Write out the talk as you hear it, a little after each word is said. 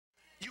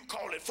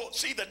call it forth.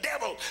 See, the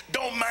devil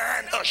don't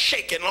mind us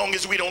shaking long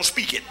as we don't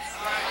speak it.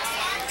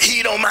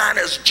 He don't mind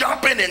us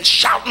jumping and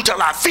shouting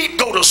till our feet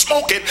go to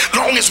smoking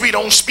long as we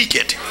don't speak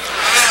it.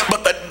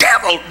 But the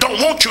devil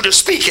don't want you to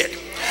speak it.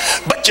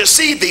 But you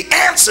see, the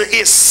answer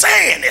is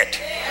saying it.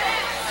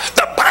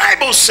 The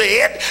Bible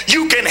said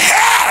you can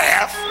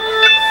have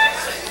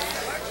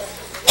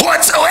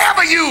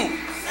whatsoever you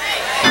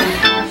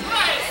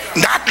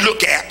not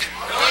look at,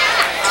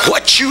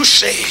 what you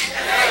say.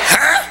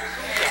 Huh?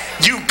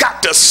 You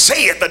got to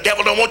say it. The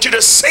devil don't want you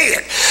to say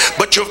it,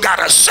 but you've got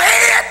to say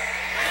it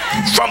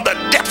from the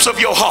depths of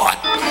your heart.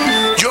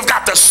 You've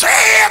got to say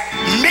it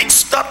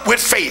mixed up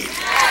with faith.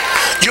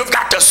 You've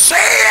got to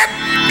say it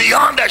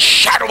beyond a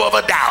shadow of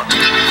a doubt.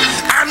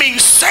 I mean,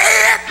 say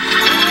it.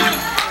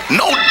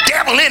 No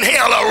devil in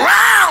hell,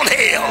 around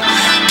hell,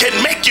 can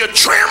make you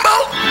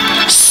tremble.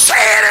 Say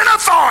it in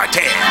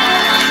authority.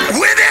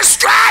 With his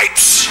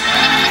stripes.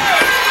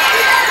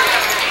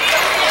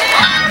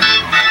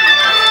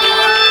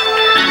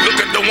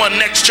 Look at the one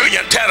next to you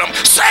and tell him,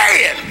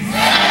 say it.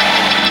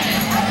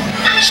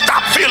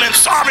 Stop feeling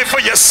sorry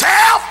for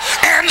yourself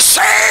and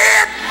say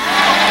it.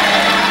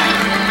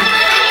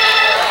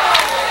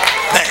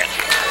 Man.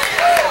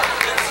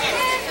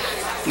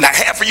 Now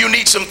half of you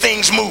need some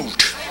things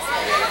moved.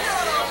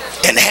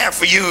 And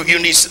half of you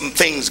need some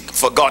things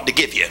for God to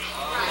give you.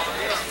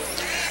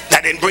 I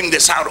didn't bring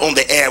this out on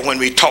the air when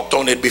we talked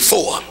on it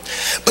before.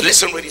 But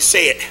listen what he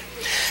said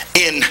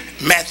in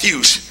Matthew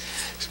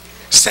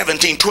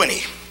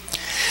 17:20.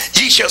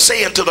 Ye shall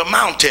say unto the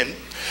mountain,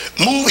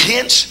 move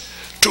hence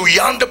to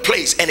yonder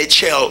place, and it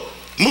shall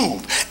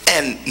move.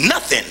 And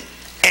nothing,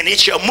 and it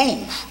shall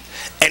move.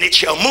 And it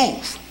shall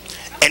move.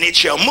 And it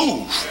shall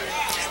move.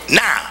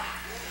 Now,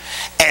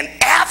 and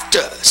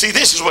after, see,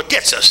 this is what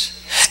gets us.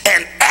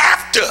 And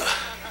after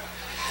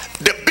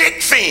the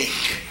big thing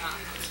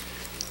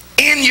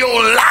in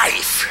your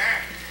life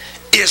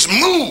is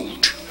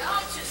moved,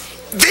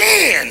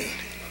 then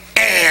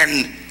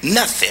and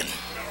nothing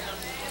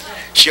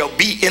shall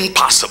be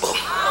impossible.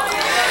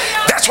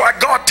 That's why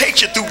God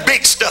takes you through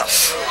big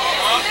stuff.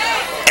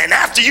 And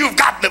after you've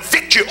gotten the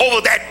victory over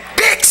that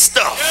big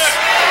stuff,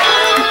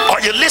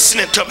 are you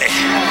listening to me?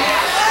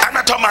 I'm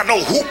not talking about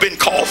no whooping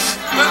cough.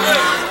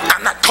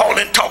 I'm not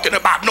talking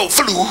about no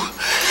flu.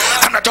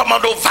 I'm not talking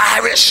about no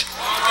virus.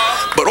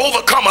 But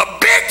overcome a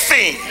big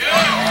thing.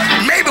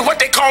 Maybe what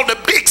they call the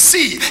big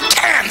C,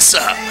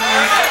 cancer.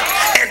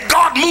 And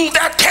God moved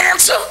that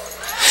cancer,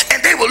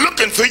 and they were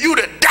looking for you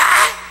to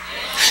die.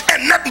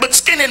 And nothing but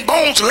skin and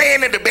bones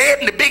laying in the bed,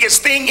 and the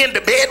biggest thing in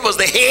the bed was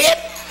the head.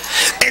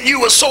 And you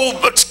were so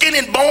but skin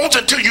and bones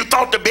until you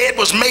thought the bed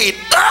was made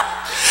up,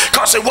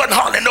 because there wasn't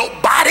hardly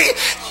nobody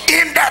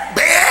in that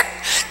bed,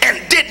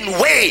 and didn't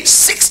weigh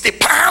 60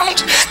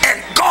 pounds,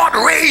 and God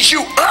raised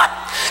you up,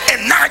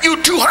 and now you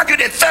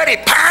 230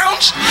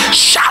 pounds,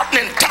 shouting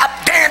and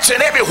tap dancing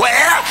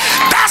everywhere.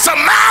 That's a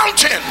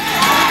mountain.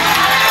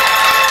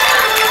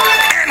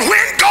 And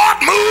when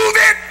God moved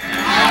it,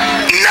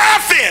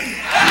 nothing.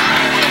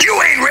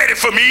 You ain't ready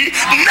for me.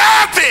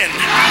 Nothing.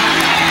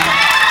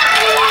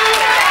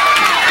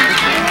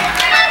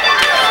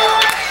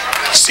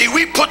 See,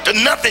 we put the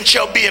nothing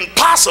shall be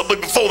impossible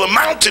before the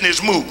mountain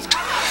is moved.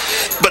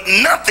 But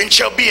nothing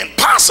shall be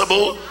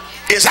impossible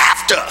is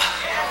after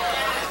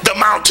the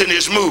mountain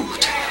is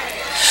moved.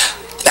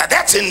 Now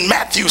that's in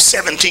Matthew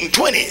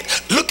 17:20.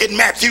 Look at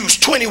Matthew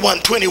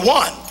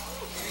 21:21.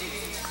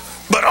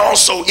 But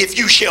also, if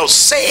you shall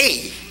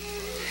say,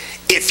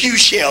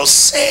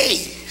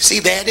 see,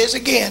 there it is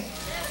again.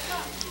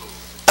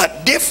 A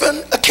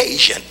different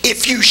occasion.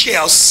 If you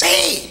shall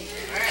say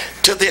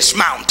to this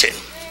mountain,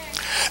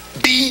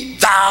 be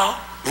thou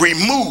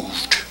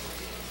removed,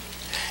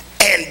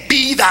 and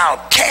be thou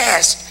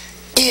cast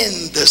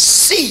in the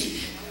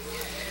sea,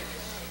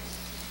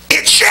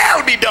 it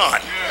shall be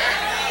done.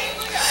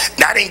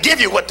 Now I didn't give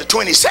you what the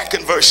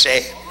 22nd verse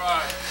said,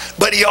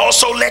 but he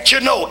also let you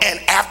know, and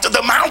after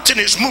the mountain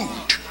is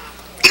moved,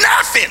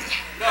 nothing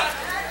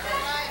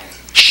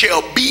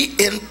shall be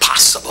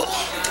impossible.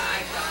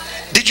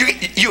 Did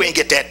you ain't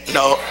get that?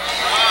 No.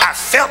 I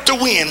felt the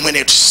wind when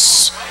it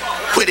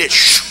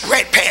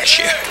right past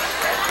you.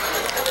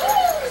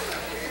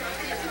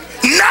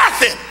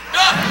 Nothing.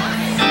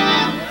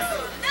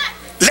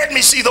 Let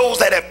me see those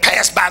that have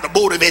passed by the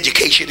Board of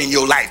Education in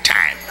your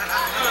lifetime.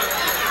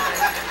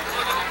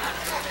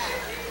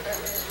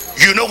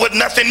 You know what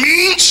nothing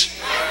means?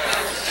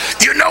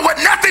 You know what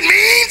nothing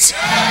means?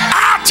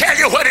 I'll tell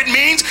you what it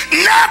means.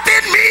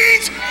 Nothing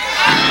means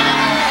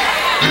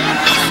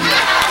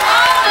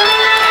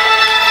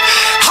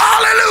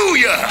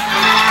hallelujah.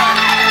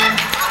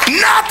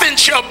 Nothing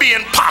shall be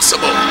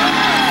impossible.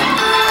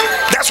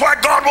 That's why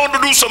God wants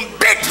to do some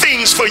big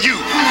things for you.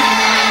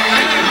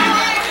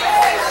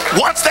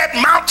 Once that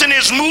mountain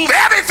is moved,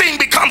 everything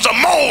becomes a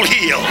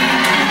molehill.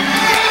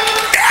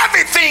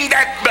 Everything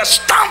that the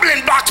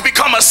stumbling blocks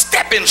become a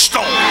stepping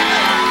stone.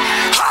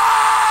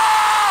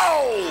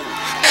 Oh,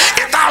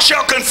 if thou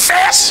shalt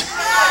confess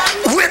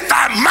with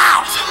thy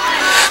mouth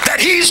that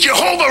he's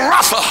Jehovah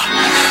Rapha,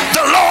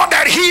 the Lord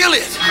that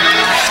healeth,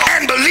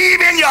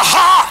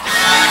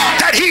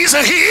 he's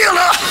a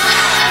healer,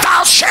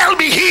 thou shalt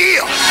be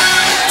healed.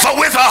 For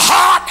with a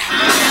heart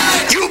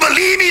you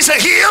believe he's a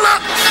healer,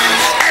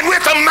 and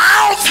with the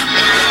mouth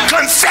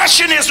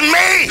confession is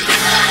made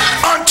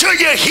unto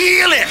your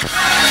healing.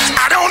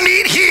 I don't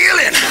need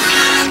healing,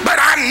 but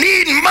I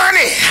need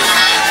money.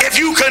 If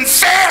you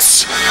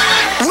confess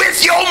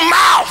with your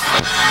mouth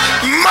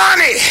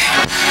money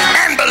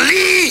and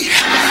believe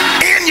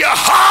in your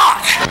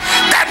heart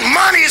that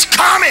money is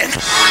coming,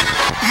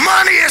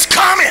 money is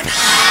coming.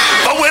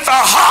 But with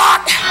a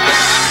heart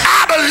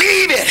I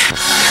believe it,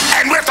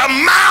 and with a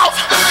mouth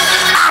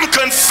I'm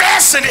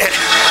confessing it.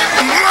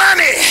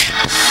 Money,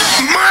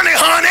 money,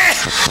 honey,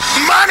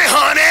 money,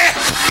 honey,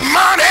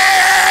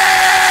 money.